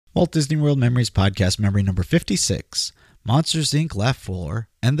Walt Disney World Memories Podcast memory number 56, Monsters, Inc. Laugh Floor,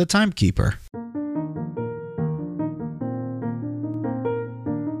 and The Timekeeper.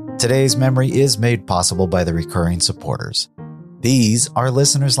 Today's memory is made possible by the recurring supporters. These are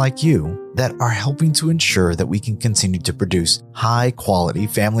listeners like you that are helping to ensure that we can continue to produce high-quality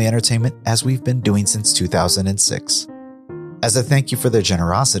family entertainment as we've been doing since 2006. As a thank you for their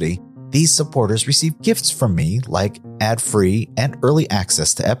generosity, these supporters receive gifts from me like ad-free and early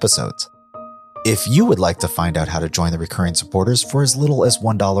access to episodes. If you would like to find out how to join the recurring supporters for as little as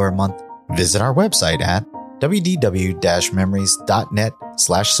 $1 a month, visit our website at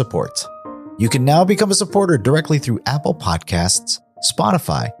wdw-memories.net/support. You can now become a supporter directly through Apple Podcasts,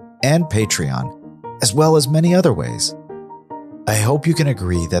 Spotify, and Patreon, as well as many other ways. I hope you can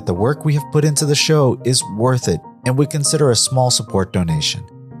agree that the work we have put into the show is worth it and would consider a small support donation.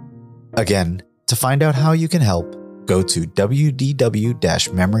 Again, to find out how you can help, go to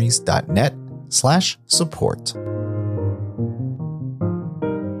wdw-memories.net/support.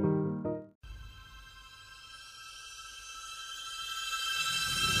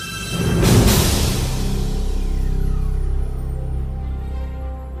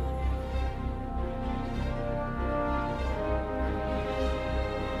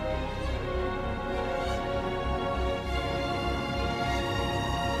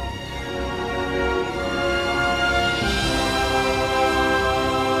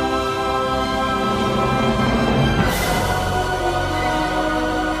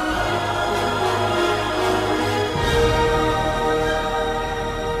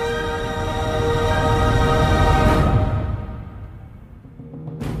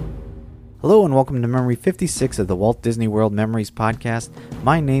 Hello and welcome to Memory 56 of the Walt Disney World Memories Podcast.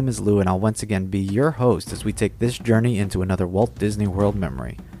 My name is Lou and I'll once again be your host as we take this journey into another Walt Disney World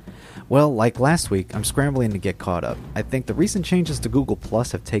memory. Well, like last week, I'm scrambling to get caught up. I think the recent changes to Google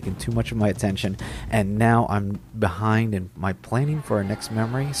Plus have taken too much of my attention, and now I'm behind in my planning for our next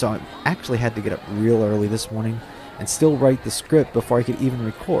memory, so I actually had to get up real early this morning and still write the script before I could even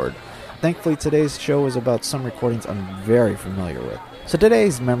record. Thankfully, today's show is about some recordings I'm very familiar with. So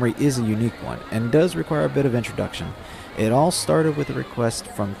today's memory is a unique one and does require a bit of introduction. It all started with a request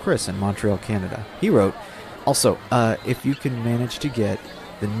from Chris in Montreal, Canada. He wrote, also, if you can manage to get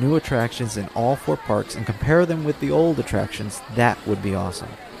the new attractions in all 4 parks and compare them with the old attractions, that would be awesome.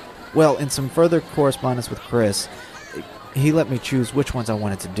 Well, in some further correspondence with Chris, he let me choose which ones I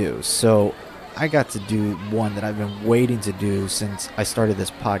wanted to do. So I got to do one that I've been waiting to do since I started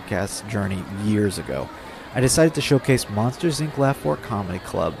this podcast journey years ago. I decided to showcase Monsters, Inc. Laugh Floor Comedy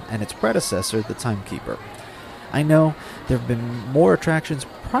Club and its predecessor, The Timekeeper. I know there have been more attractions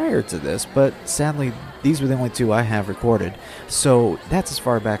prior to this, but sadly, these were the only 2 I have recorded, so that's as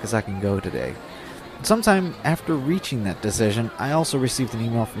far back as I can go today. Sometime after reaching that decision, I also received an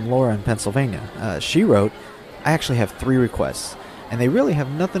email from Laura in Pennsylvania. She wrote, I actually have 3 requests, and they really have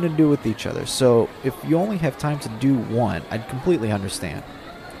nothing to do with each other, so if you only have time to do one, I'd completely understand.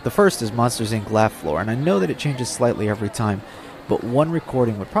 The first is Monsters, Inc. Laugh Floor, and I know that it changes slightly every time, but one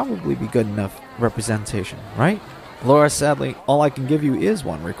recording would probably be good enough representation, right? Laura, sadly, all I can give you is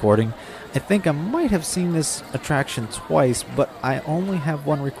one recording. I think I might have seen this attraction twice, but I only have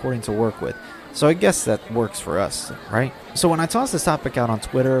one recording to work with, so I guess that works for us, right? So when I tossed this topic out on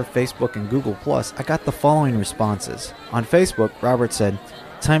Twitter, Facebook, and Google+, I got the following responses. On Facebook, Robert said,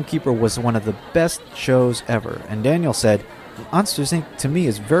 Timekeeper was one of the best shows ever, and Daniel said, Monsters, Inc. to me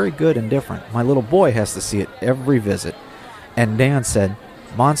is very good and different. My little boy has to see it every visit. And Dan said,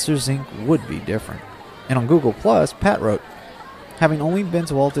 Monsters, Inc. would be different. And on Google+, Pat wrote, having only been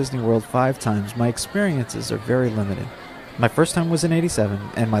to Walt Disney World 5 times, my experiences are very limited. My first time was in '87,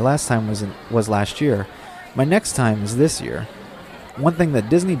 and my last time was last year. My next time is this year. One thing that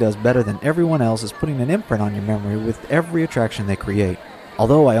Disney does better than everyone else is putting an imprint on your memory with every attraction they create.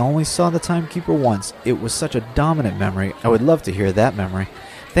 Although I only saw The Timekeeper once, it was such a dominant memory. I would love to hear that memory.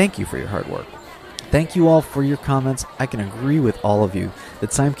 Thank you for your hard work. Thank you all for your comments. I can agree with all of you. The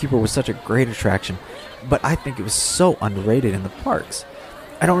Timekeeper was such a great attraction, but I think it was so underrated in the parks.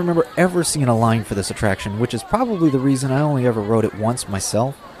 I don't remember ever seeing a line for this attraction, which is probably the reason I only ever rode it once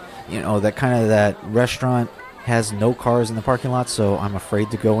myself. You know, that restaurant has no cars in the parking lot, so I'm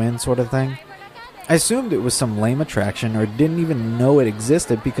afraid to go in sort of thing. I assumed it was some lame attraction or didn't even know it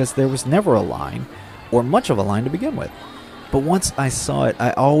existed because there was never a line, or much of a line to begin with. But once I saw it,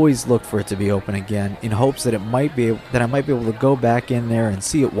 I always looked for it to be open again in hopes that I might be able to go back in there and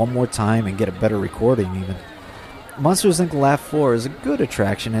see it one more time and get a better recording even. Monsters, Inc. Laugh Floor is a good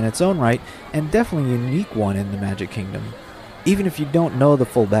attraction in its own right and definitely a unique one in the Magic Kingdom. Even if you don't know the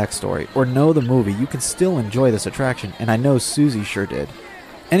full backstory or know the movie, you can still enjoy this attraction, and I know Susie sure did.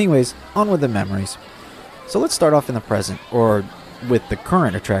 Anyways, on with the memories. So let's start off in the present, or with the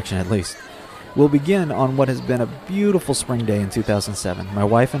current attraction at least. We'll begin on what has been a beautiful spring day in 2007. My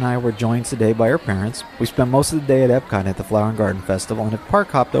wife and I were joined today by our parents. We spent most of the day at Epcot at the Flower and Garden Festival and have park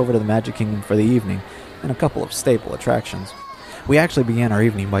hopped over to the Magic Kingdom for the evening and a couple of staple attractions. We actually began our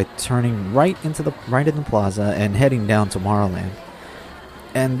evening by turning right in the plaza and heading down to Tomorrowland.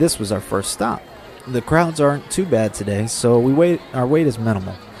 And this was our first stop. The crowds aren't too bad today, so our wait is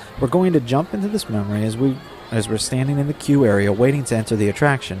minimal. We're going to jump into this memory as we're standing in the queue area waiting to enter the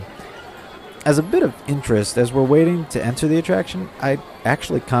attraction. As a bit of interest, as we're waiting to enter the attraction, I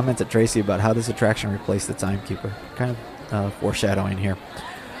actually commented Tracy about how this attraction replaced the timekeeper. Kind of foreshadowing here.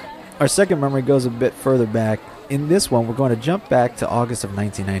 Our second memory goes a bit further back. In this one, we're going to jump back to August of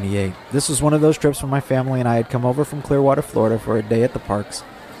 1998. This was one of those trips when my family and I had come over from Clearwater, Florida for a day at the parks.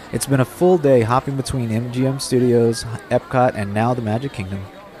 It's been a full day hopping between MGM Studios, Epcot, and now the Magic Kingdom.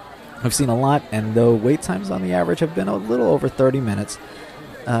 We've seen a lot, and though wait times on the average have been a little over 30 minutes,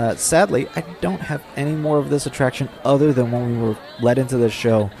 sadly, I don't have any more of this attraction other than when we were led into the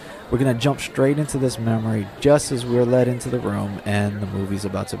show. We're going to jump straight into this memory just as we're led into the room and the movie's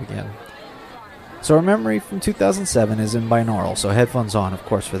about to begin. So our memory from 2007 is in binaural, so headphones on, of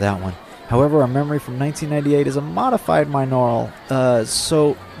course, for that one. However, our memory from 1998 is a modified binaural,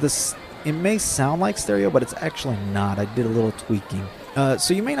 so it may sound like stereo, but it's actually not. I did a little tweaking.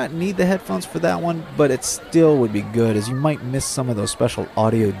 So you may not need the headphones for that one, but it still would be good, as you might miss some of those special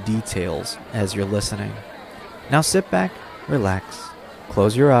audio details as you're listening. Now sit back, relax,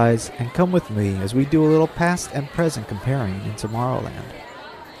 close your eyes, and come with me as we do a little past and present comparing in Tomorrowland.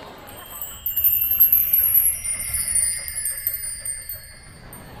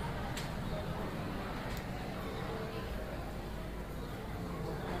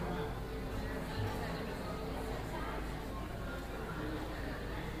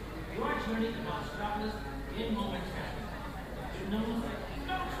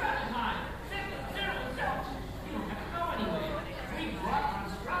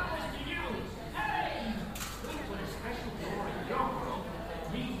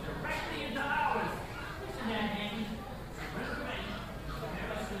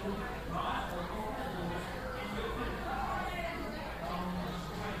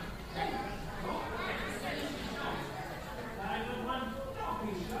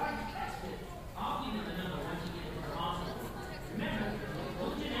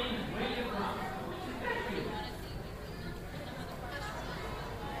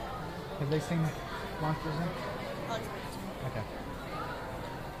 Have they seen Monsters Inc? Okay.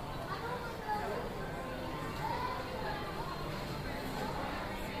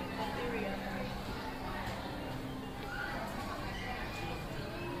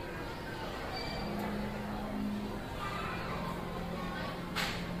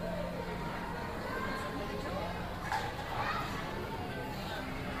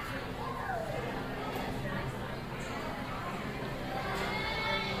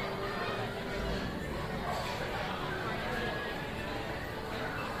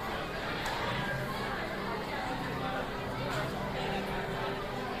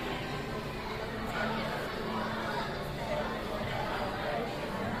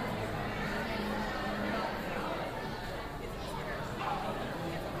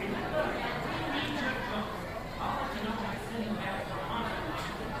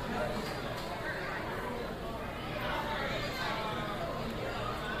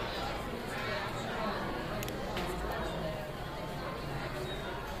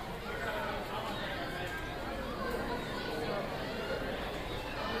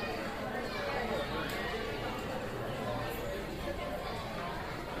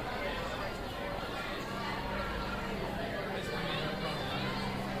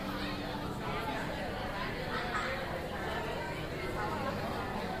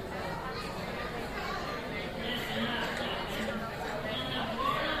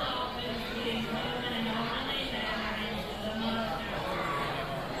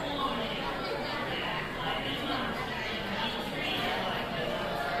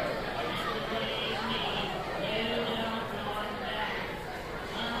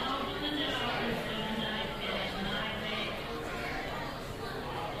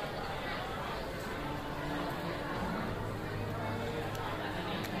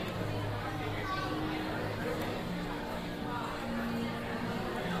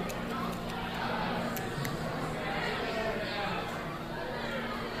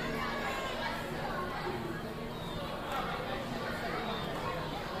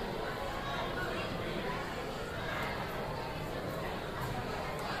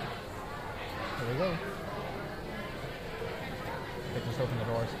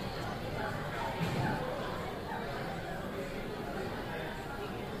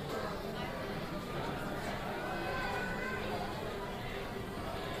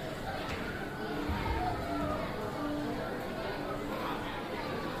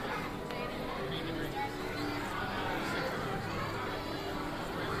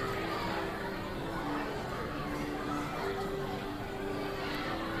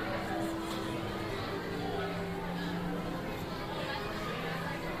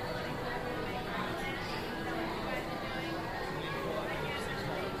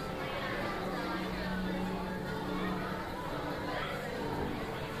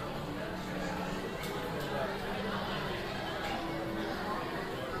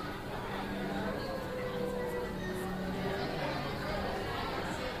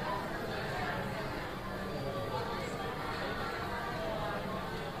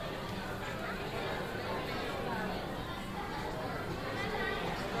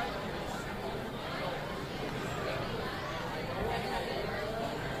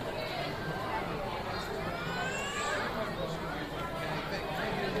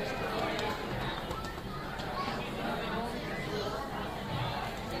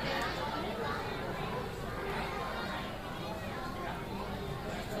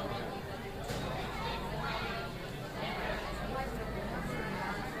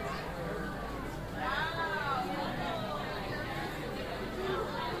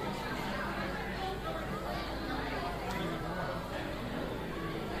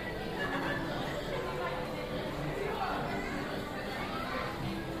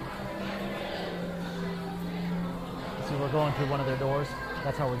 we're going through one of their doors.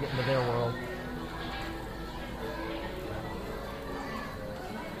 That's how we're getting to their world.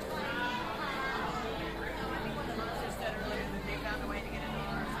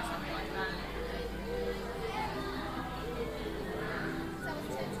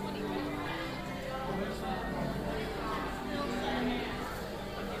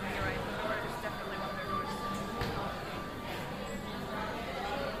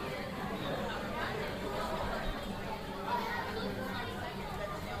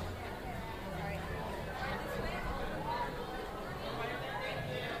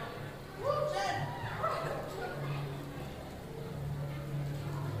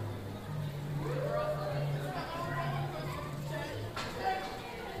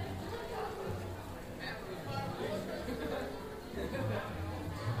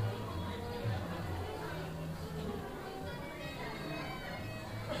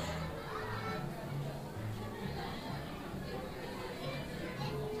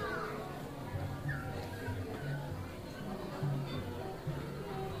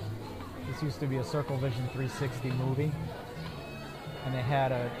 This used to be a Circle Vision 360 movie, and they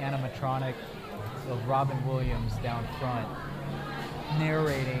had an animatronic of Robin Williams down front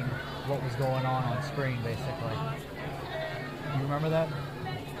narrating what was going on screen, basically. You remember that?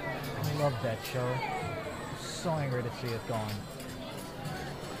 I loved that show. So angry to see it gone.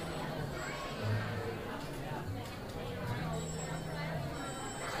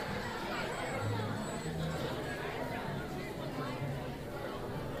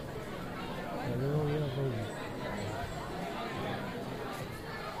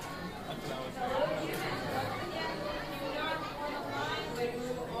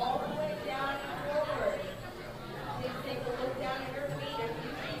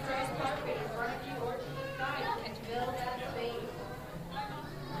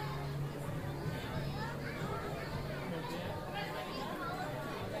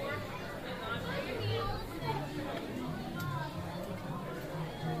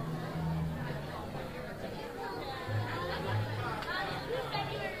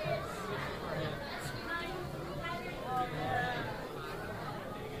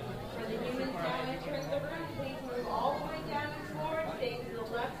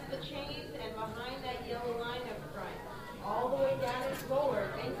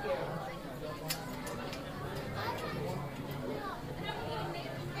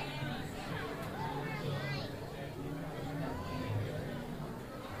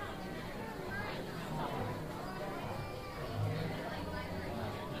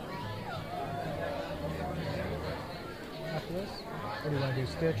 What do you want to do,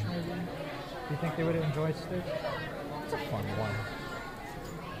 Stitch maybe? Do you think they would enjoy Stitch? It's a fun one.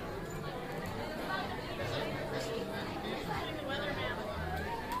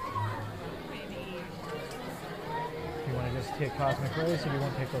 Do you want to just take Cosmic Rays, or do you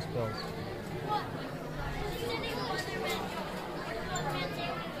want to take those pills?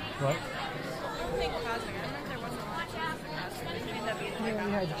 What? I think Cosmic. I remember there wasn't much Cosmic. Maybe that'd be Yeah,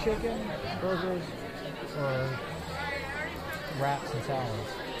 we had chicken, burgers, or wraps and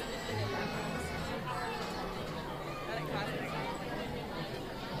salads. I think Cosmic.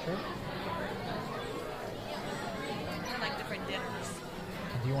 Sure. I like different dinners.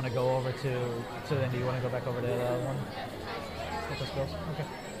 Do you want to go over to, so then do you want to go back over to the other one? Take those pills? Okay.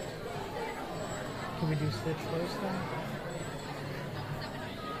 Can we do Stitch first then?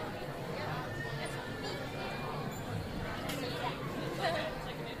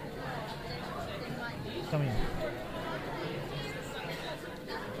 Come here.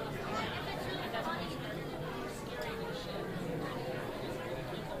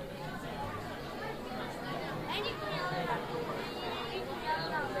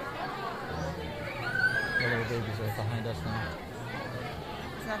 The little babies are behind us now.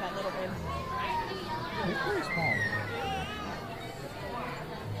 It's not that little, babe. They're pretty small.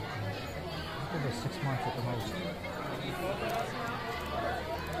 Over 6 months at the most.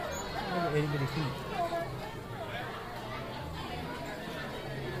 Over 80 bitty feet.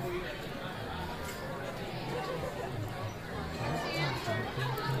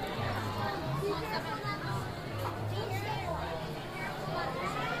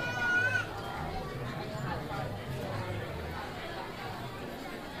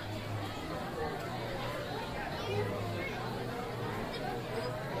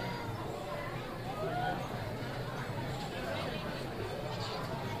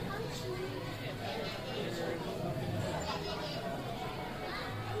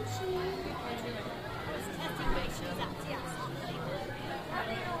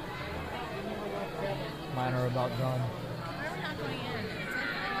 Mine are about done. Why are we not going in? It's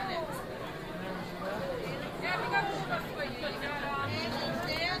like 9 minutes. Yeah, we got to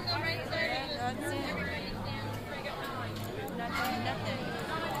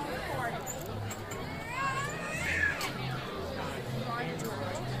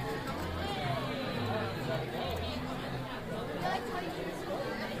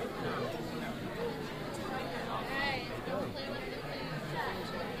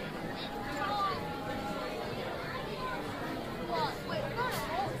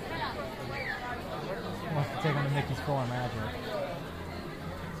Fuller Magic.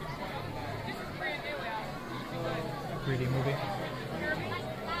 3D movie.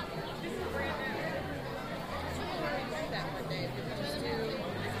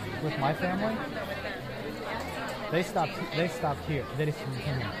 With my family? They stopped here. They just came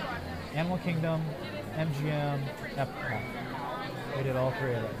here. Animal Kingdom, MGM, Epcot. We did all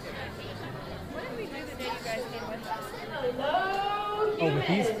three of those. What did we do the day you guys came with us? Oh, with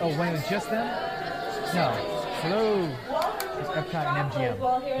these? Oh, when it was just them? No. Hello. It's Epcot and MGM.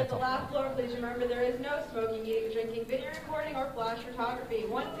 Well, here at That's the all. last floor, please remember there is no smoking, eating, drinking, video recording, or flash photography.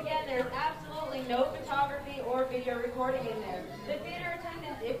 Once again, there's absolutely no photography or video recording in there. The theater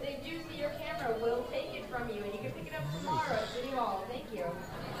attendants, if they do see your camera, will take it from you, and you can pick it up tomorrow at City Hall. Thank you.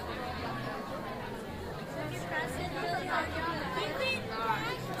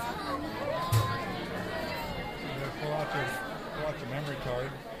 Pull out your memory card.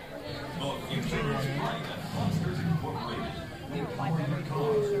 The future is bright at Monsters Incorporated. We warm your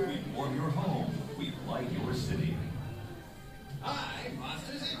car, we warm your home, we light your city. Hi,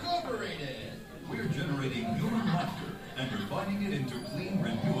 Monsters Incorporated. We're generating human laughter and refining it into clean,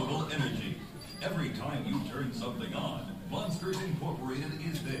 renewable energy. Every time you turn something on, Monsters Incorporated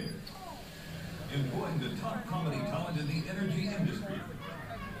is there. Employing the top comedy talent in the energy industry.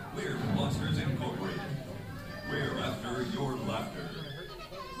 We're Monsters Incorporated. We're after your laughter.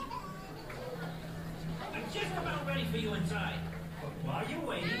 I'm just about ready for you inside. But while you're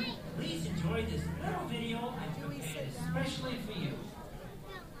waiting, please enjoy this little video I've prepared especially for you.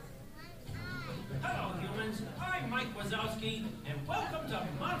 Hello, humans. I'm Mike Wazowski, and welcome to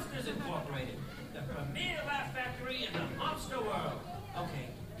Monsters Incorporated, the premier laugh factory in the monster world. Okay,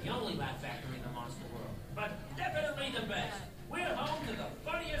 the only laugh factory in the monster world, but definitely the best. We're home to the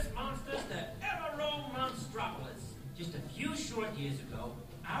funniest monsters that ever roamed Monstropolis. Just a few short years ago,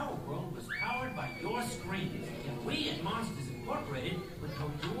 our world was powered by your screens, and we at Monsters Incorporated would go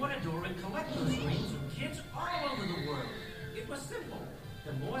door to door and collect those screens from kids all over the world. It was simple.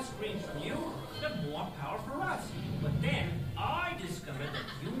 The more screens from you, the more power for us. But then, I discovered that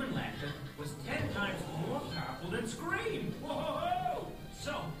human laughter was 10 times more powerful than scream. Whoa!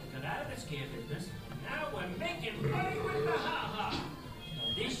 So, we got out of the scare business, and now we're making money with the ha-ha.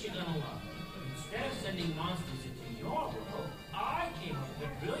 Now this you're gonna love. Instead of sending monsters into your world, I came up with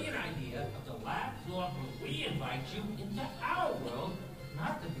a brilliant idea of the lab floor where we invite you into our world,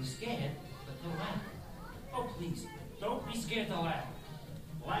 not to be scared, but to laugh. Oh, please, don't be scared to laugh.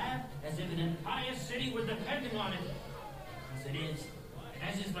 Laugh as if an entire city were depending on it. As it is,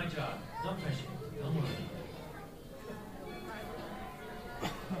 as is my job. No pressure. Don't worry.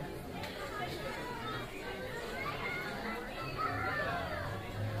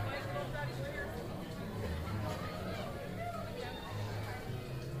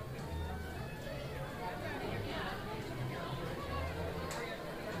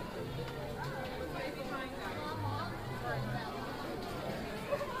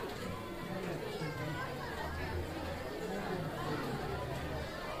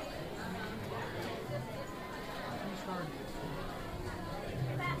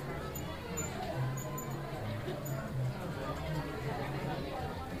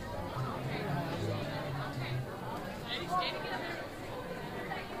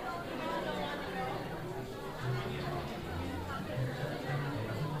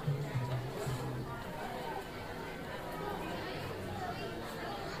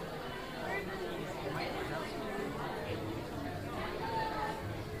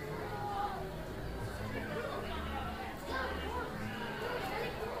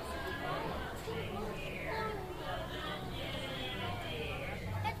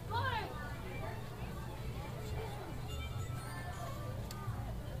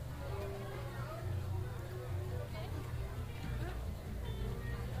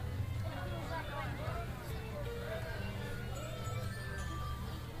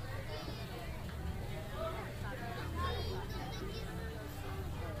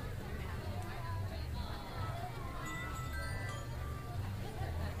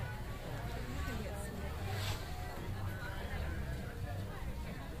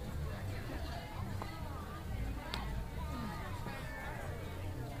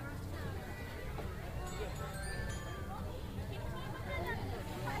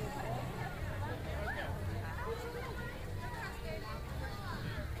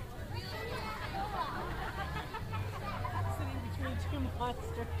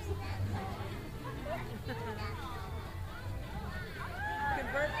 monsters.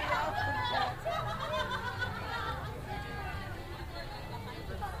 Convert the outfit.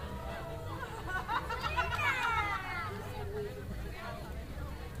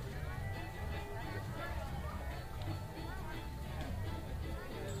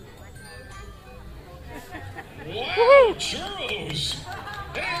 Wow, churros!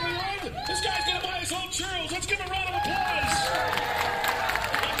 Hey, everyone! This guy's gonna buy his own churros. Let's give him a round of applause.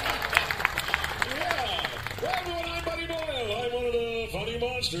 Yeah. Well, everyone, I'm Buddy Boyle. I'm one of the funny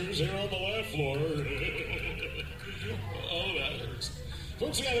monsters here on the left floor. Oh, that hurts.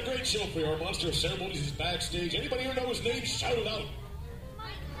 Folks, we got a great show for you. Our Monster of Ceremonies is backstage. Anybody here know his name? Shout it out.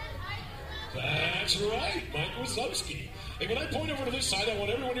 That's right, Mike Wazowski. Hey, when I point over to this side, I want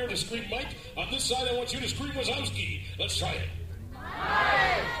everyone here to scream Mike. On this side, I want you to scream Wazowski. Let's try it.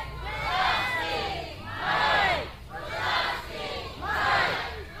 Mike Wazowski! Mike Wazowski! Mike!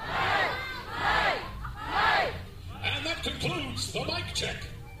 Mike! Mike! Mike! And that concludes the mic check.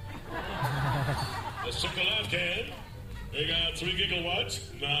 Let's check the laugh can. They got 3 gigawatts.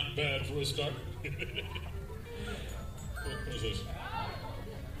 Not bad for a start. What is this?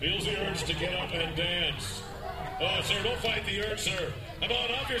 Feels the urge to get up and dance. Oh, sir, don't fight the urge, sir. Come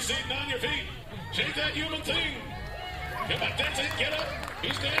on, off your seat and on your feet. Shake that human thing. Come on, dance it, get up.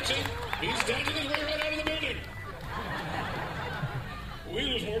 He's dancing. He's dancing his way right out of the building. We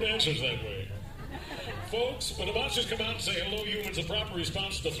lose more dancers that way. Folks, when the monsters come out and say hello, humans, the proper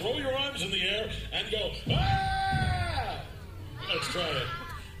response is to throw your arms in the air and go, ah! Let's try it.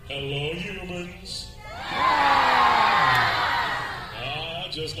 Hello, humans.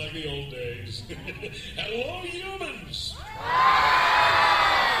 Just like the old days. Hello, humans!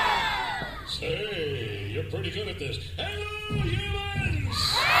 Say, you're pretty good at this. Hello,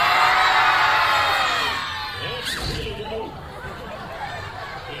 humans! That's really good.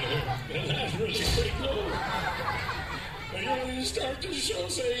 That's really pretty cool. And you want to start the show,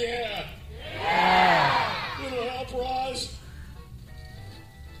 say yeah. Yeah! Little help, Roz?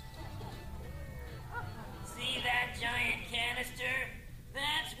 See that giant canister?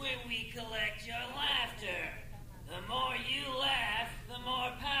 That's where we collect your laughter. The more you laugh, the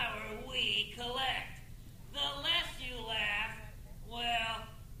more power we collect. The less you laugh, well,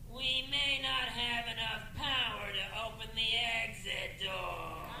 we may not have enough power to open the exit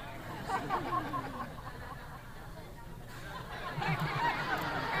door.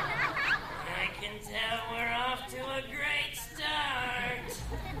 I can tell we're off to a great start.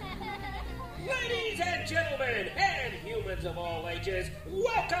 Ladies and gentlemen, and humans of all ages,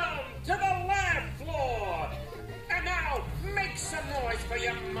 welcome to the laugh floor. And now, make some noise for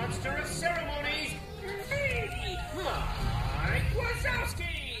your Monster of Ceremonies, Mike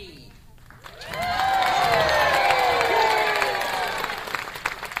Wazowski.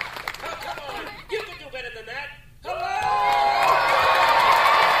 Oh, come on, you can do better than that. Hello!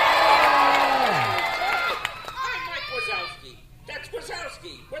 I'm Mike Wazowski. That's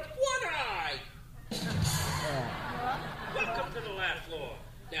Wazowski with one eye. Welcome to the laugh floor.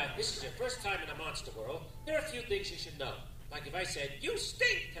 Now, this is your first time in the monster world. There are a few things you should know. Like if I said, you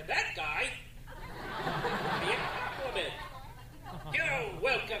stink to that guy, that would be a compliment. You're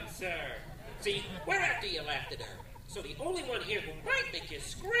welcome, sir. See, we're after you laughed at her. So the only one here who might make you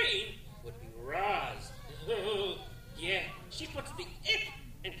scream would be Roz. Yeah, she puts the ick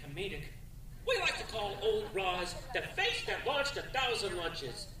in comedic. We like to call old Roz the face that launched 1,000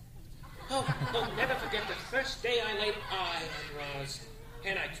 lunches. Oh, never forget the first day I laid eye on Roz.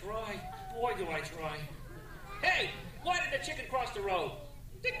 And I try. Boy, do I try. Hey, why did the chicken cross the road?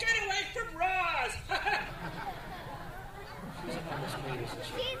 To get away from Roz! She's almost made us a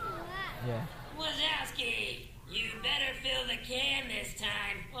chicken. Yeah. Wazowski, you better fill the can this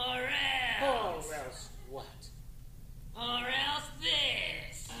time, or else. Or else what? Or else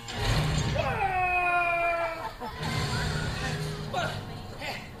this.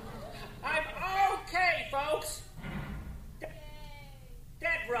 I'm okay, folks.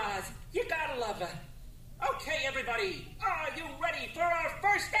 Dead Roz, you gotta love her. Okay, everybody, are you ready for our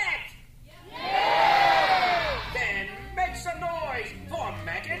first act? Yeah! Then make some noise for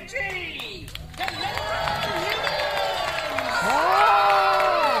Mac and Cheese. Hello,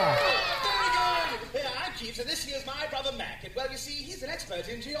 Very good. I'm Keith, and this here's my brother Mac. And, well, you see, he's an expert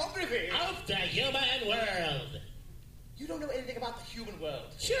in geography. Of the human world. You don't know anything about the human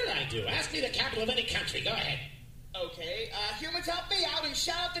world. Sure I do. Ask me the capital of any country. Go ahead. Okay, humans, help me out and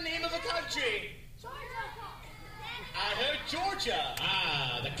shout out the name of the country. I heard Georgia.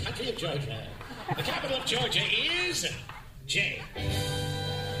 Ah, the country of Georgia. The capital of Georgia is J.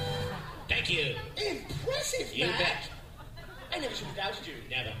 Thank you. Impressive, You Mac. bet. I never should have doubted you.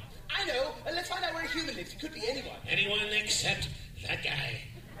 Never. I know. Let's find out where a human lives. It could be anyone. Anyone except that guy.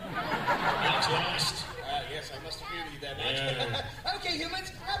 He's lost. Yes, I must agree with you there, Mac. Yeah. Okay,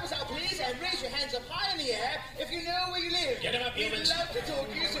 humans, help us out, please, and raise your hands up high in the air if you know where you live. Get 'em up, We'd humans. love to talk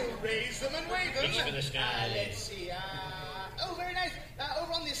to you, so raise them and wave them. Reach for the sky. Let's see. Oh, very nice.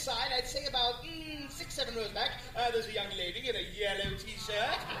 Over on this side, I'd say about 6 6-7 rows back, there's a young lady in a yellow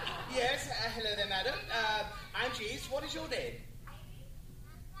T-shirt. Yes, hello there, madam. I'm Cheese. What is your name?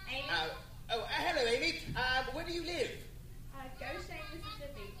 Amy? Hello, Amy. Where do you live? Goshen,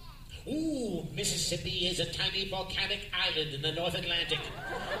 Mississippi. Ooh, Mississippi is a tiny volcanic island in the North Atlantic.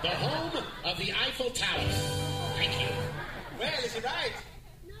 The home of the Eiffel Tower. Thank you. Well, is he right?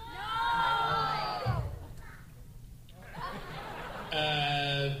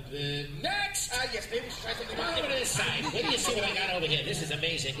 Next! Yes, maybe we should try something Come over to this side. What do you see what I got over here? This is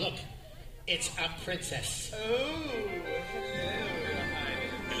amazing. Look, it's a princess. Oh, hello.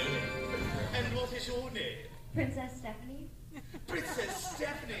 And what is your name? Princess Stephanie. Princess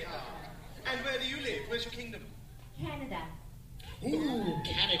Stephanie. And where do you live? Where's your kingdom? Canada. Ooh,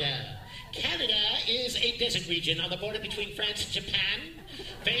 Canada. Canada is a desert region on the border between France and Japan,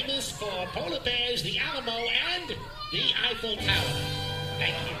 famous for polar bears, the Alamo, and the Eiffel Tower.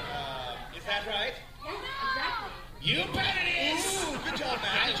 Thank you. Is that right? Yes, exactly. You bet it is! Ooh, good job,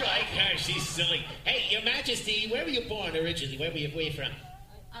 man. I like her. She's silly. Hey, Your Majesty, where were you born originally? Where were you from?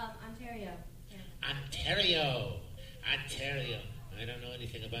 Ontario. Ontario. Ontario. I don't know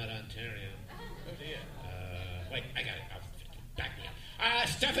anything about Ontario. Oh, dear. Wait, I got it. Back me up.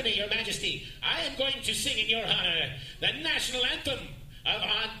 Stephanie, Your Majesty, I am going to sing in your honor the national anthem of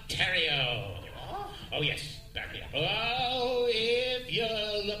Ontario. Oh, yes. Back me up. Oh, if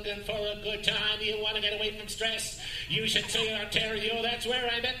you're looking for a good time, you want to get away from stress, you should see Ontario. That's where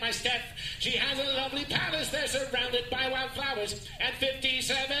I met my Steph. She has a lovely palace. They're surrounded by wildflowers and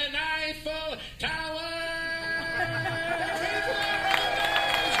 57 Eiffel Towers.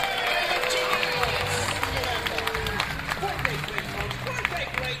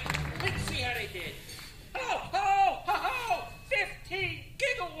 Let's see how they did. 15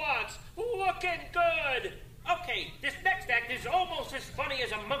 gigawatts! Looking good! Okay, this next act is almost as funny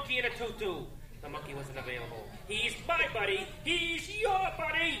as a monkey in a tutu. The monkey wasn't available. He's my buddy. He's your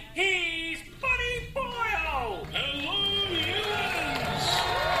buddy. He's Buddy Boyle! Hello, yes!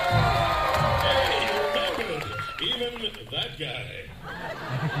 Hey, remembered even that guy.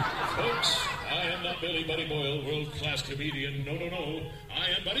 Folks, I am not Billy Buddy Boyle, world-class comedian. No. I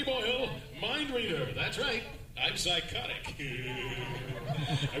am Buddy Boyle, mind reader. That's right. I'm psychotic.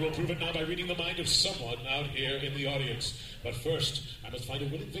 I will prove it now by reading the mind of someone out here in the audience. But first, I must find a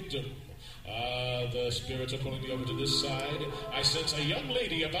willing victim. The spirits are pulling me over to this side. I sense a young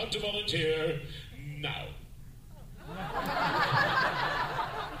lady about to volunteer now.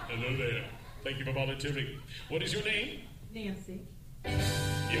 Hello there. Thank you for volunteering. What is your name? Nancy.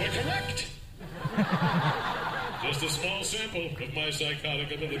 You are correct. Just a small sample of my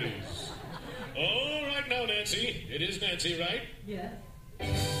psychotic abilities. All right now, Nancy. It is Nancy, right? Yes.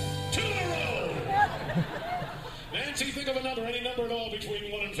 2 in a row! Nancy, think of a number, any number at all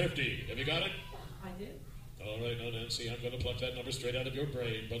between 1 and 50. Have you got it? I did. All right now, Nancy, I'm going to pluck that number straight out of your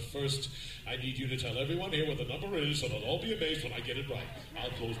brain. But first, I need you to tell everyone here what the number is so they'll all be amazed when I get it right.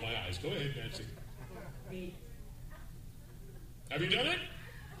 I'll close my eyes. Go ahead, Nancy. 8. Have you done it?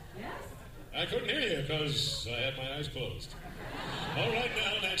 Yes. I couldn't hear you because I had my eyes closed. All right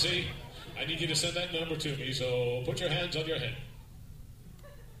now, Nancy, I need you to send that number to me, so put your hands on your head.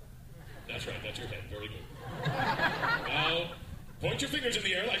 That's right, that's your head. Very good. Now, point your fingers in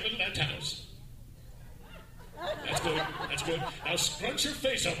the air like little antennas. That's good, that's good. Now scrunch your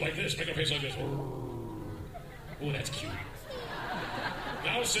face up like this. Make a face like this. Oh, that's cute.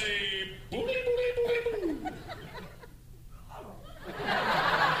 Now say, booty, booty, booty, boo.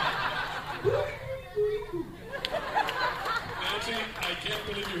 Nancy, I can't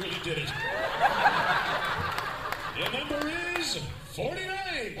believe you really did it. The number is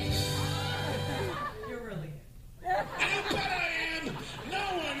 49. You're really. You bet I am. No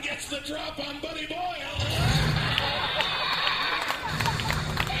one gets the drop on Buddy Boyle.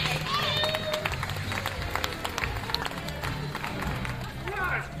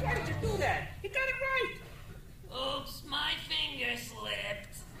 Roz, why did you do that? You got it right. Oops, my finger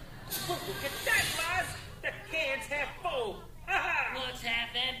slipped. Look at that, Roz. The can's half full. Looks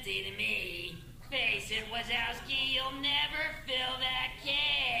half empty to me. Face it, Wazowski, you'll never fill that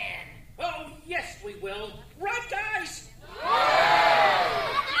can. Oh, yes, we will. Right, guys?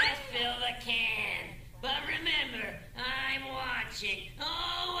 Just fill the can. But remember, I'm watching.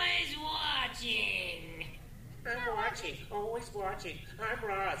 Always watching. I'm watching. Always watching. I'm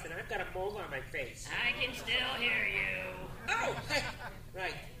Roz, and I've got a mole on my face. I can still hear you. Oh,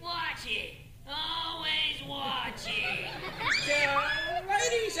 right. Watch it. Always watching.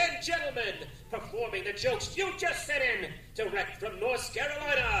 Ladies and gentlemen, performing the jokes you just sent in, direct from North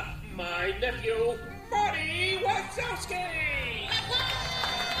Carolina, my nephew, Marty Wazowski.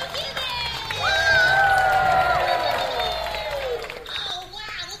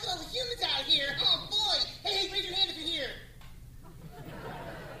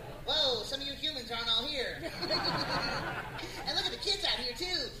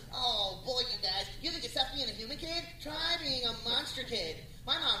 it's tough being a human kid? Try being a monster kid.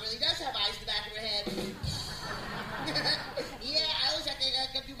 My mom really does have eyes in the back of her head. Yeah, I always have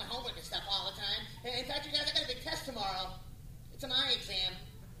to do my homework and stuff all the time. In fact, you guys, I got a big test tomorrow. It's an eye exam.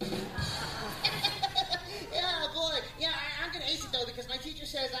 Yeah, boy. Yeah, I'm going to ace it, though, because my teacher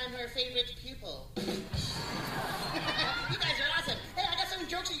says I'm her favorite pupil. You guys are awesome. Hey, I got some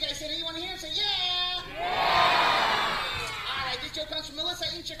jokes that you guys said. You want to hear them? Say, yeah! All right, this joke comes from Melissa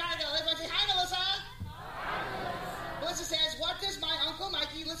in Chicago. Everyone say, hi, Melissa! Melissa says, what does my Uncle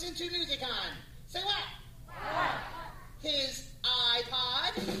Mikey listen to music on? Say what? His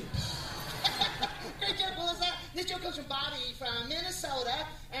iPod. Great joke, Melissa. This joke comes from Bobby from Minnesota,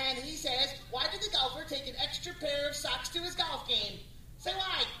 and he says, why did the golfer take an extra pair of socks to his golf game? Say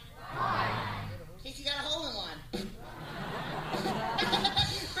why? In case he got a hole in one.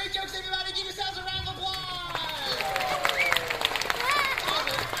 Great jokes, everybody. Give yourselves a round of applause.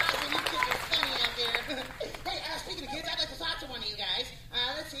 Awesome. You kids are funny out there. Hey, speaking of kids, I'd like to talk to one of you guys.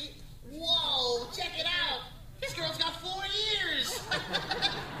 Let's see. Whoa, check it out. This girl's got 4 ears.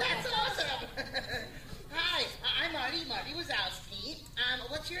 That's awesome. Hi, I'm Marty Wazowski.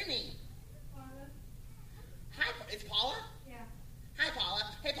 What's your name? Paula. Hi, it's Paula? Yeah. Hi, Paula.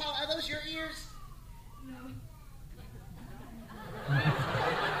 Hey, Paula, are those your ears? No.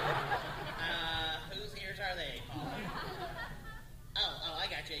 Whose ears are they, Paula? Oh, I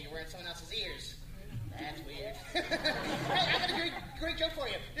got you. You're wearing someone else's ears. That's weird. Hey, I got a great joke for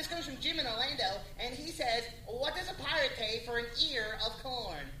you. This comes from Jim in Orlando, and he says, what does a pirate pay for an ear of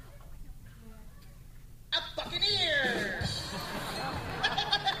corn? A fucking ear!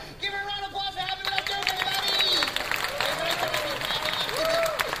 Give her a round of applause for having that joke, everybody!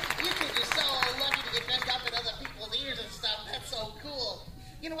 You kids are so lucky to get dressed up in other people's ears and stuff. That's so cool.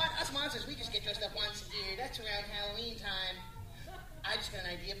 You know what? Us monsters, we just get dressed up once a year. That's around Halloween time. I just got an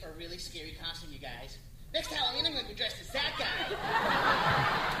idea for a really scary costume, you guys. Next Halloween, I'm going to be dressed as that guy.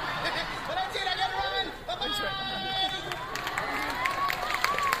 But that's it. I got to run. Bye-bye.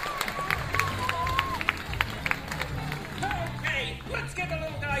 Okay, let's give the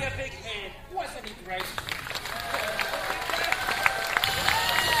little guy a big hand. Wasn't he great?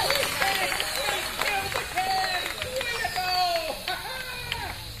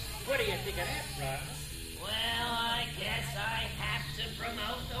 What do you think of that, Ross? Well, I guess I have to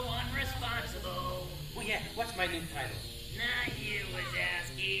promote the one responsible. Oh, yeah. What's my new title? Not you,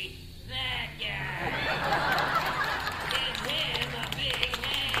 Wazowski. That guy. Give him a big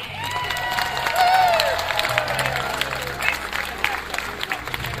hand.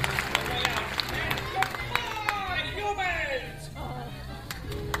 Humans!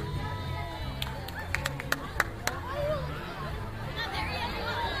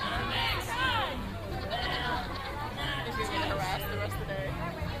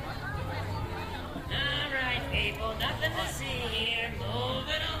 All right, people, nothing to see here. Move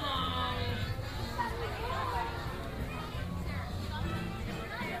it along.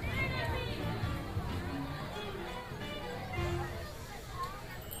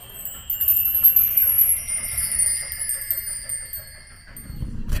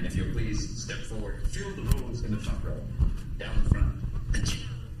 And if you'll please step forward, fill the rows in the front row, down the front.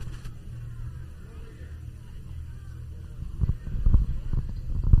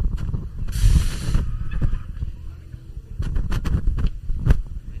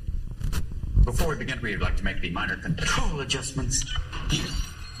 Before we begin, we'd like to make the minor control adjustments.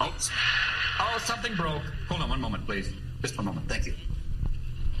 Oh, something broke. Hold on one moment, please. Just one moment. Thank you.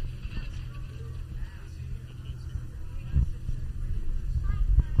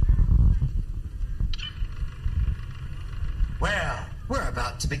 Well, we're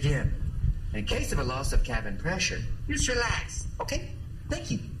about to begin. In case of a loss of cabin pressure, just relax, okay?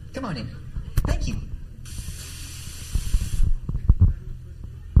 Thank you. Come on in. Thank you.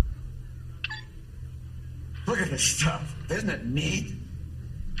 Look at this stuff. Isn't it neat?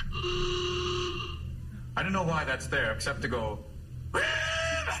 I don't know why that's there, except to go...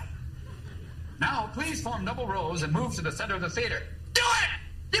 Now, please form double rows and move to the center of the theater. Do it!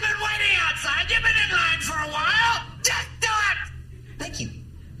 You've been waiting outside. You've been in line for a while. Just do it! Thank you.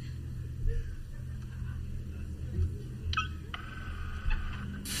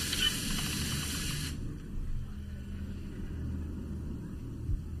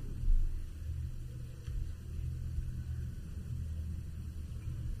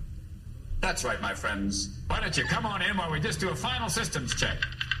 That's right, my friends. Why don't you come on in while we just do a final systems check?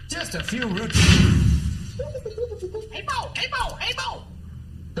 Just a few routine... Hey, Bo! Hey, Bo! Hey, Bo!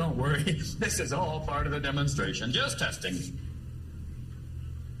 Don't worry. This is all part of the demonstration. Just testing.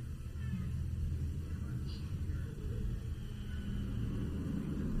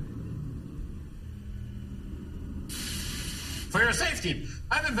 For your safety,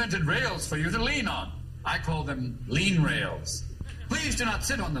 I've invented rails for you to lean on. I call them lean rails. Please do not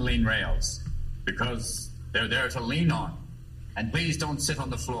sit on the lean rails, because they're there to lean on. And please don't sit on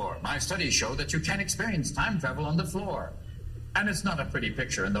the floor. My studies show that you can experience time travel on the floor. And it's not a pretty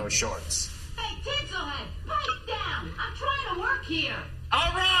picture in those shorts. Hey, Tinselhead, pipe down. I'm trying to work here.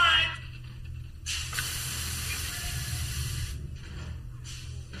 All right!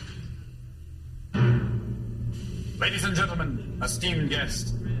 Ladies and gentlemen, esteemed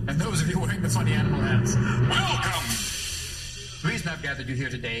guest, and those of you wearing the funny animal hats, welcome! The reason I've gathered you here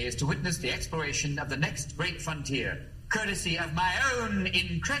today is to witness the exploration of the next great frontier, courtesy of my own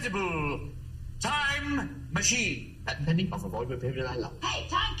incredible time machine. Patent pending, offer void, repair, I love. Hey,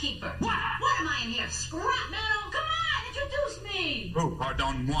 timekeeper. What am I in here? Scrap metal? Come on, introduce me. Oh,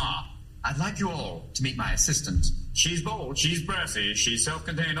 pardon-moi. I'd like you all to meet my assistant. She's bold, she's brassy, she's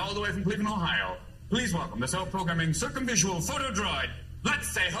self-contained all the way from Cleveland, Ohio. Please welcome the self-programming circumvisual photo droid. Let's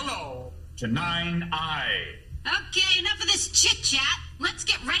say hello to 9-Eye. Okay, enough of this chit-chat. Let's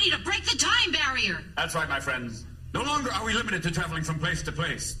get ready to break the time barrier. That's right, my friends. No longer are we limited to traveling from place to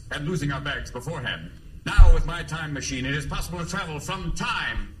place and losing our bags beforehand. Now, with my time machine, it is possible to travel from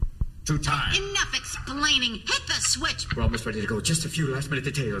time to time. Enough explaining. Hit the switch. We're almost ready to go. Just a few last-minute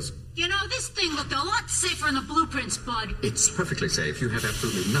details. You know, this thing looked a lot safer in the blueprints, bud. It's perfectly safe. You have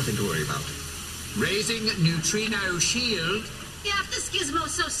absolutely nothing to worry about. Raising neutrino shield. Yeah, if this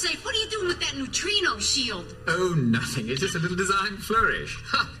gizmo's so safe, what are you doing with that neutrino shield? Oh, nothing. It's just a little design flourish.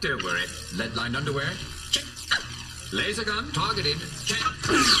 Ha, don't worry. Lead-lined underwear? Check. Laser gun targeted. Check.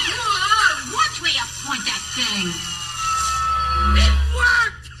 Whoa, watch where you point that thing. It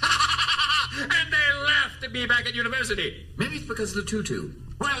worked! And they laughed at me back at university. Maybe it's because of the tutu.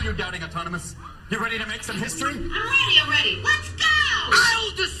 Well, you doubting autonomous. You ready to make some history? I'm ready. Let's go.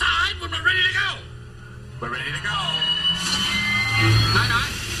 I'll decide when we're ready to go. We're ready to go.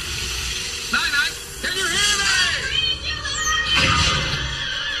 9-Eye. 9-Eye, can you hear me?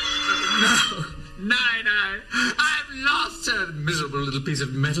 No, 9-Eye. I've lost a miserable little piece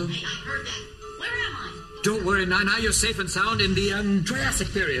of metal. Hey, I heard that. Where am I? Don't worry, 9-Eye, you're safe and sound in the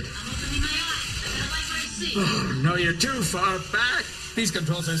Triassic period. I'm opening my eyes. I gotta like what I see. Oh, no, you're too far back. These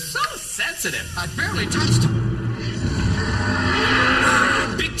controls are so sensitive. I barely touched them.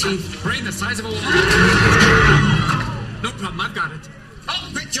 Big teeth, brain the size of a walnut. No problem, I've got it. Oh,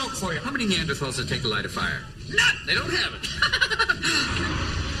 big joke for you. How many Neanderthals does it take to light a fire? None! They don't have it.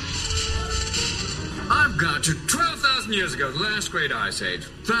 I've got to 12,000 years ago, the last great ice age.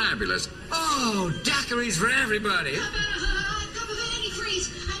 Fabulous. Oh, daiquiris for everybody. How about a cup of antifreeze?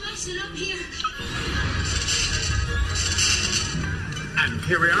 I might sit up here. And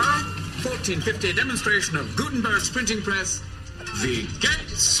here we are, 1450 demonstration of Gutenberg's printing press. Wie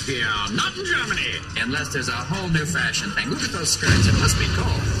geht's? We are not in Germany. Unless there's a whole new fashion thing. Look at those skirts, it must be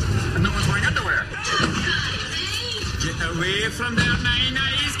cold. And no one's wearing underwear. Get away from there,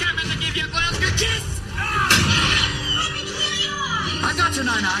 9-Eye. He's coming to give you a Glasgow kiss. I got you,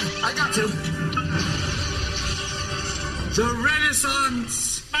 9-Eye. I got you. The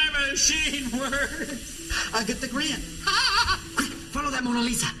Renaissance. My machine works. I'll get the grant. Quick, follow that Mona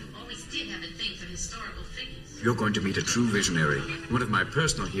Lisa. Always did have a thing for historical figures. You're going to meet a true visionary, one of my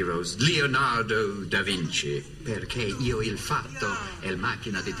personal heroes, Leonardo da Vinci. Perché io il fatto è il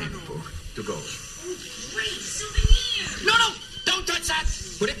macchina di tempo. To go. Great souvenir. No! Don't touch that!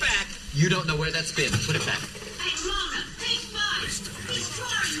 Put it back. You don't know where that's been. Put it back. Hey, Mona, take mine. He's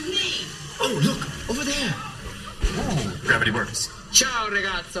drawing me. Oh, look! Over there! Oh, gravity works. Ciao,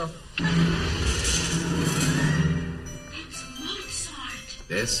 ragazzo. It's Mozart.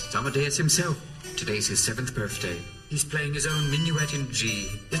 Yes, it's Amadeus himself. Today's his 7th birthday. He's playing his own minuet in G.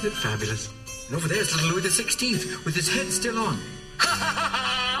 Isn't it fabulous? And over there's little Louis XVI with his head still on.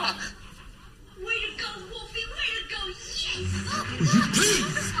 Way to go, Wolfie. Way to go. Yes. Will you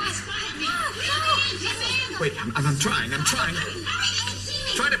please? Wait, I'm trying.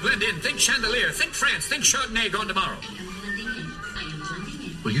 Try to blend in. Think chandelier. Think France. Think Chardonnay gone tomorrow. I am blending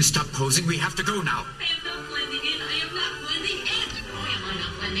in. Will you stop posing? We have to go now. I am not blending in. I am not blending in. Why am I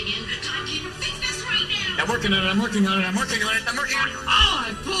not blending in? Timekeeper, fix this right now. I'm working on it. Oh,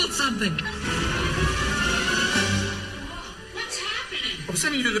 I pulled something. What's happening? I'm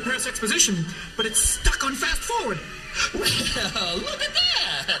sending you to the Paris Exposition, but it's stuck on fast forward. Well, look at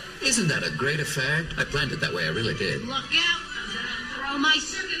that. Isn't that a great effect? I planned it that way. I really did. Look out. I'm gonna throw my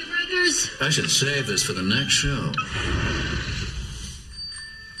circuit breakers. I should save this for the next show.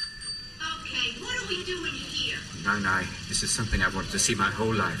 Okay, what are we doing here? 9-Eye, this is something I've wanted to see my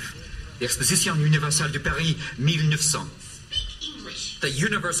whole life. The Exposition Universelle de Paris, 1900. Speak English. The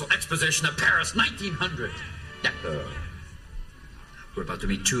Universal Exposition of Paris, 1900. We're about to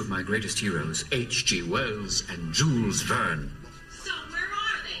meet two of my greatest heroes, H.G. Wells and Jules Verne. So where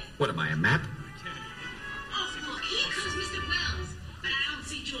are they? What am I, a map? Oh, look, here comes Mr. Wells. But I don't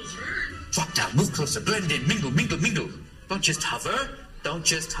see Jules Verne. Drop down, move closer, blend in, mingle, mingle, mingle. Don't just hover,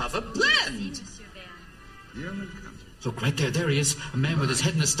 blend. Look, right there he is, a man with his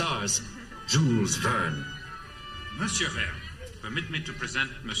head in the stars. Jules Verne. Monsieur Verne, permit me to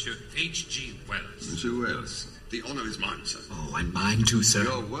present Monsieur H.G. Wells. Monsieur Wells, the honor is mine, sir. Oh, and mine too, sir.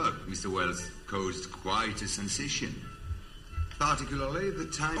 Your work, Mr. Wells, caused quite a sensation. Particularly the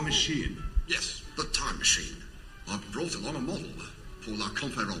time machine. Yes, the time machine. I brought along a model for La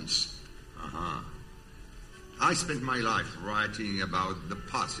Conférence. I spent my life writing about the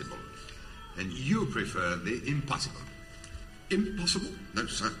possible, and you prefer the impossible. Impossible? No,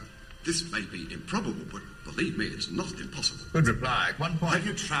 sir. This may be improbable, but believe me, it's not impossible. Good reply. At one point... Have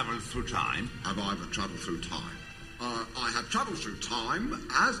you traveled through time? Have I ever traveled through time? I have traveled through time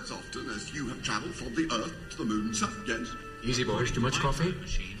as often as you have traveled from the Earth to the Moon, sir. Yes. Easy, boys. Too much coffee?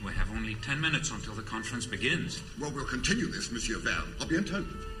 Machine, we have only 10 minutes until the conference begins. Well, we'll continue this, Monsieur Verne. A bientôt.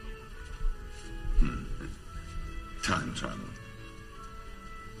 Time travel.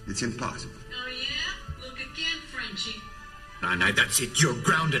 It's impossible. Oh, yeah? Look again, Frenchie. Now, that's it. You're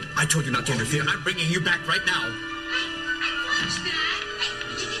grounded. I told you not to interfere. I'm bringing you back right now. Watch that.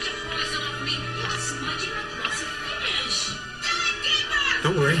 Did you get your paws off me? You're smudging across a finish.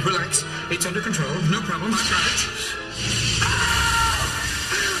 Don't worry. Relax. It's under control. No problem. I've got it. Oh,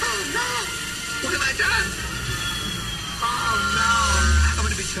 no. What have I done? Oh, no. I'm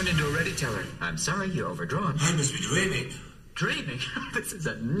going to be turned into a ready teller. I'm sorry. You're overdrawn. I must be dreaming. Dreaming? This is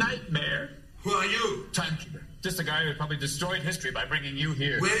a nightmare. Who are you? Timekeeper. Just a guy who probably destroyed history by bringing you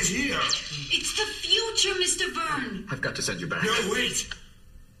here. Where is here? It's the future, Mr. Verne. I've got to send you back. No, wait.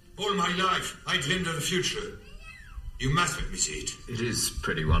 All my life, I dreamed of the future. You must let me see it. It is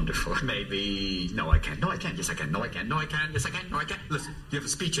pretty wonderful. Maybe... No, I can't. No, I can't. Yes, I can. No, I can. No, I can. Yes, I can. No, I can't. Listen, you have a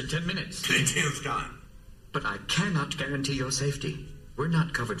speech in 10 minutes. Plenty of time. But I cannot guarantee your safety. We're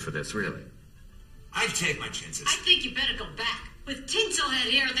not covered for this, really. I'll take my chances. I think you better go back. With Tinselhead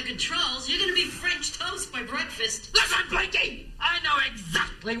here at the controls, you're gonna be French toast by breakfast. Listen, Blinky! I know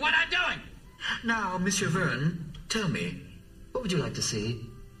exactly what I'm doing! Now, Monsieur Verne, tell me, what would you like to see?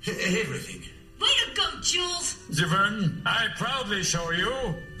 Everything. Way to go, Jules! Monsieur Verne, I proudly show you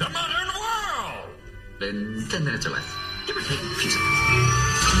the modern world! Then 10 minutes or less. Give or take a few seconds.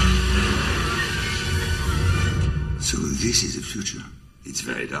 So this is the future. It's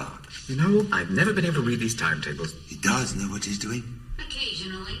very dark. You know, I've never been able to read these timetables. He does know what he's doing.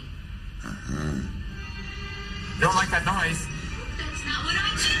 Occasionally. Don't like that noise. That's not what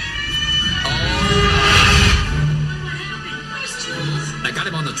I said. What happened? Where's Jules? I got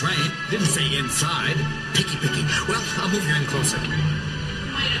him on the train. Didn't say inside. Picky. Well, I'll move you in closer. Way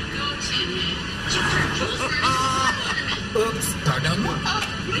to go, Timmy. Jules Verne. Oops. Pardon?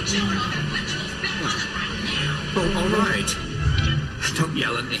 We're chilling on that put Jules back on the right now. Oh, all right. Don't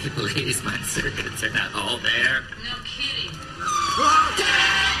yell at me, please. My circuits are not all there. No kidding.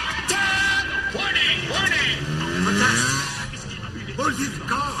 Warning! Oh, dear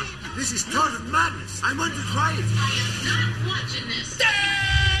God! This is total madness. I want to try it. I am not watching this.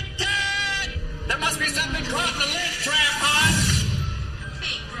 Dad! There must be something called the lid tramp,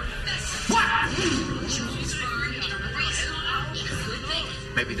 Hey, Professor. What? Jules Verne in a race car. Good thing.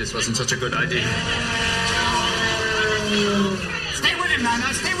 Maybe this wasn't such a good idea. Stay with him,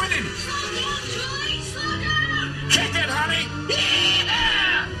 Nana. Stay with him. Slow down. Kick it, honey.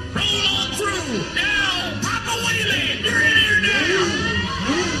 Yeah! Roll on through. Now, pop a wheelie. You're in here now.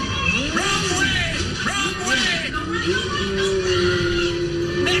 Wrong way.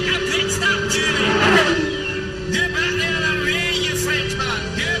 Make a pit stop, Jimmy. Get back out of here, you Frenchman.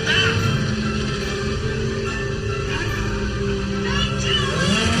 Get back.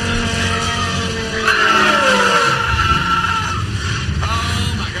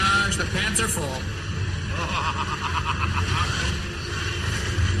 Oh, my gosh. The pants are full.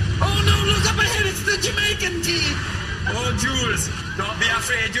 Oh, no, look up ahead. It's the Jamaican team. Oh, Jules, don't be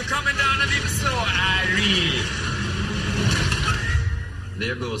afraid. You're coming down a little slower. Irene.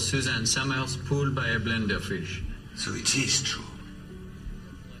 There goes Suzanne Summers, pulled by a blender fish. So it is true.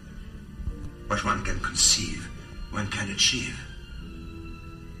 What one can conceive, one can achieve.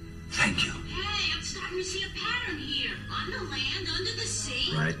 Thank you. Hey, I'm starting to see a pattern here. On the land, under the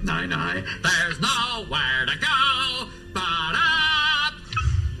sea. Right, Nine-Eye. There's nowhere to go but up.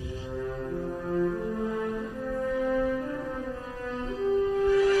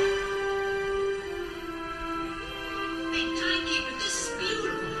 Hey, timekeeper, this is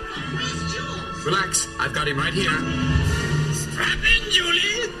beautiful. But where's Jules? Relax. I've got him right here. Strap in,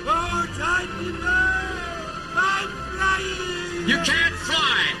 Julie! Oh, Timekeeper! I'm flying! You can't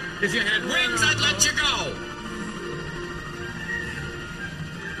fly! If you had wings, I'd let you go!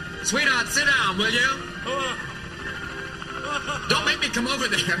 Sweetheart, sit down, will you? Don't make me come over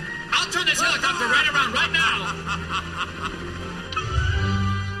there. I'll turn this helicopter right around right now.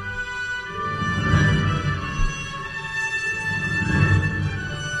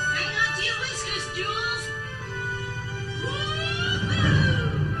 Hang on to your whiskers, Jules.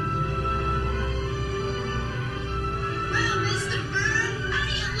 Well, Mr. Byrne, how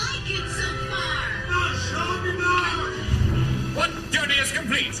do you like it so far? Show me more! What journey is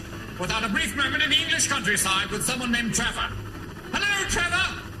complete? Without a brief moment in the English countryside with someone named Trevor. Hello,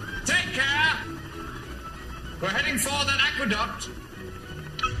 Trevor! Take care! We're heading for that aqueduct.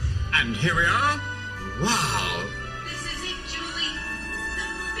 And here we are. Wow! This is it, Julie. The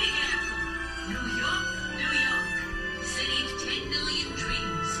Big Apple. New York, New York. City of 10 million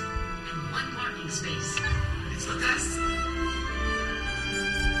dreams. And one parking space. It's the best.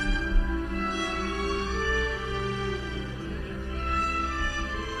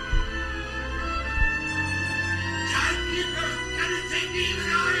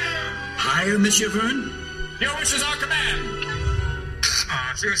 Higher, Monsieur Verne? Your wishes are command.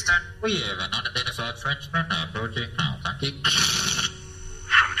 Houston, we have an unidentified Frenchman approaching Albuquerque.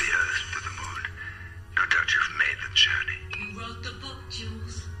 From the Earth to the Moon. No doubt you've made the journey. You wrote the book,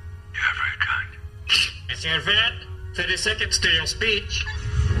 Jules. You are very kind. Monsieur Verne, 30 seconds to your speech.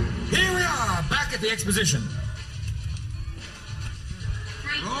 Here we are, back at the exposition.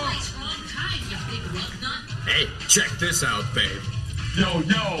 Right place, wrong time, you big lug nut. Hey, check this out, babe. Yo,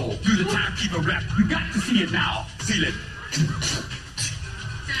 do the timekeeper rep. You got to see it now. Feel it.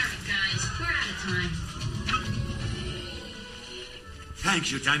 Sorry, guys. We're out of time.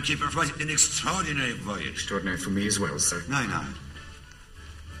 Thank you, Timekeeper, for an extraordinary voyage. Extraordinary for me as well, sir. No.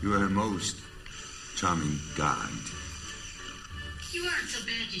 You are a most charming guide. You aren't so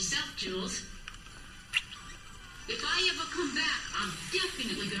bad yourself, Jules. If I ever come back, I'm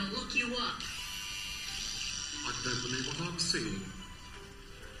definitely gonna look you up. I don't believe what I'm seeing.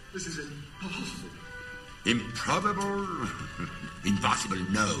 This is impossible. Improbable? Impossible,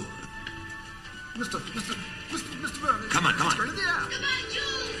 no. Mr. Vernon. Come on. Goodbye,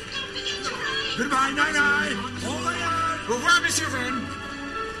 Jules. Don't forget to ride. Goodbye, Nine-Eye. Au revoir. Au revoir, Monsieur Verne.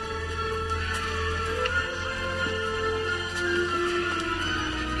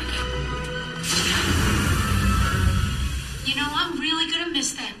 You know, I'm really gonna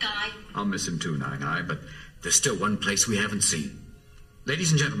miss that guy. I'll miss him too, Nine-Eye, but there's still one place we haven't seen.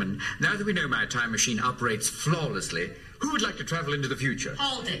 Ladies and gentlemen, now that we know my time machine operates flawlessly, who would like to travel into the future?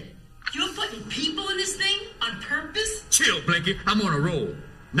 Hold it. You're putting people in this thing on purpose? Chill, Blinky. I'm on a roll.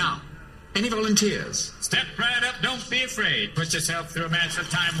 Now, any volunteers? Step right up, don't be afraid. Push yourself through a massive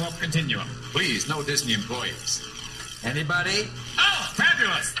time warp continuum. Please, no Disney employees. Anybody? Oh,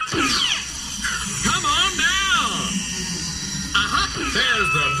 fabulous! Come on down! There's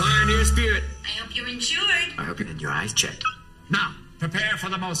the pioneer spirit. I hope you're insured. I hope you had your eyes checked. Now, prepare for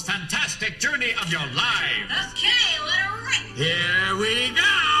the most fantastic journey of your lives. Okay, let her rip. Here we go!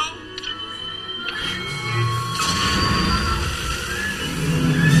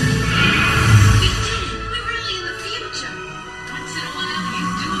 We did it. We're really in the future. Once in a while, you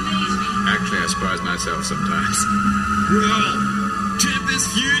do amaze me. Actually, I surprise myself sometimes. Well, check this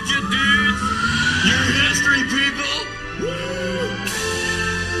future, dude! Your history, people! Woo!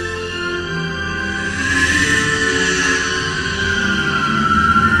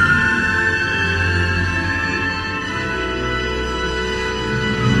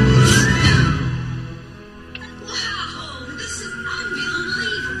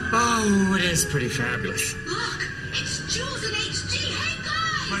 Oh, it is pretty fabulous. Look, it's Jules and HD. Hey,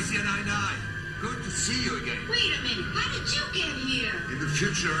 guys! My dear Nine-Eye, good to see you again. Wait a minute. How did you get here? In the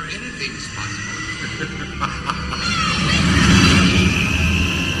future, anything's possible.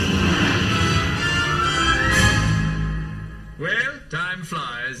 Well, time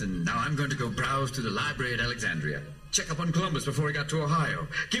flies, and now I'm going to go browse to the library at Alexandria. Check up on Columbus before he got to Ohio.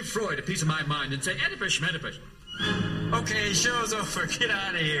 Give Freud a piece of my mind and say, Oedipus Schmedipus. Okay, show's over. Get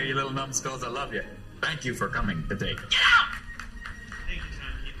out of here, you little numbskulls. I love you. Thank you for coming today. Get out! Thank you,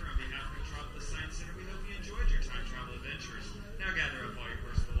 Timekeeper. On behalf of Metropolis Science Center, we hope you enjoyed your time travel adventures. Now gather up all your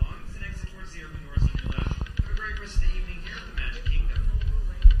personal belongings and exit towards the open doors on your left. Have a great rest of the evening here at the Magic Kingdom.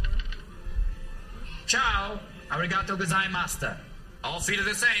 Ciao. Arigato gozaimasu. All feet are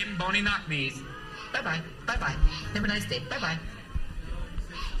the same. Bony knock knees. Bye-bye. Bye-bye. Have a nice day. Bye-bye.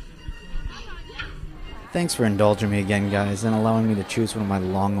 Thanks for indulging me again, guys, and allowing me to choose one of my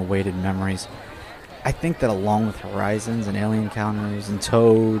long-awaited memories. I think that along with Horizons and Alien Encounters and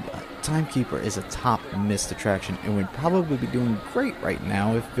Toad, Timekeeper is a top missed attraction and would probably be doing great right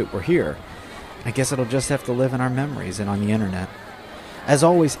now if it were here. I guess it'll just have to live in our memories and on the internet. As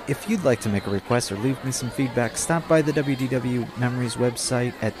always, if you'd like to make a request or leave me some feedback, stop by the WDW Memories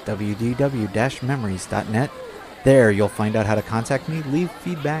website at wdw-memories.net. There you'll find out how to contact me, leave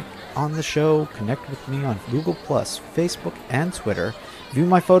feedback on the show, connect with me on Google+, Facebook, and Twitter, view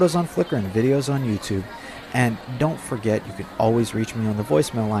my photos on Flickr and videos on YouTube. And don't forget, you can always reach me on the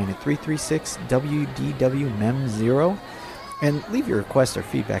voicemail line at 336-WDW-MEM0 and leave your request or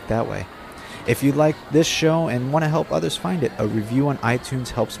feedback that way. If you like this show and want to help others find it, a review on iTunes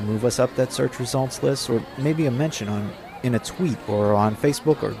helps move us up that search results list, or maybe a mention in a tweet or on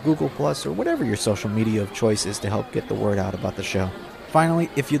Facebook or Google+, or whatever your social media of choice is to help get the word out about the show. Finally,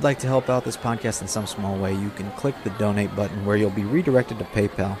 if you'd like to help out this podcast in some small way, you can click the donate button where you'll be redirected to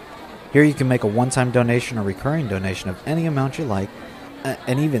PayPal. Here you can make a one-time donation or recurring donation of any amount you like.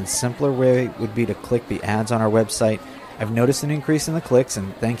 An even simpler way would be to click the ads on our website. I've noticed an increase in the clicks,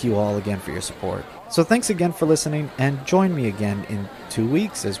 and thank you all again for your support. So thanks again for listening, and join me again in 2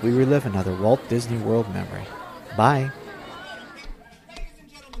 weeks as we relive another Walt Disney World memory. Bye.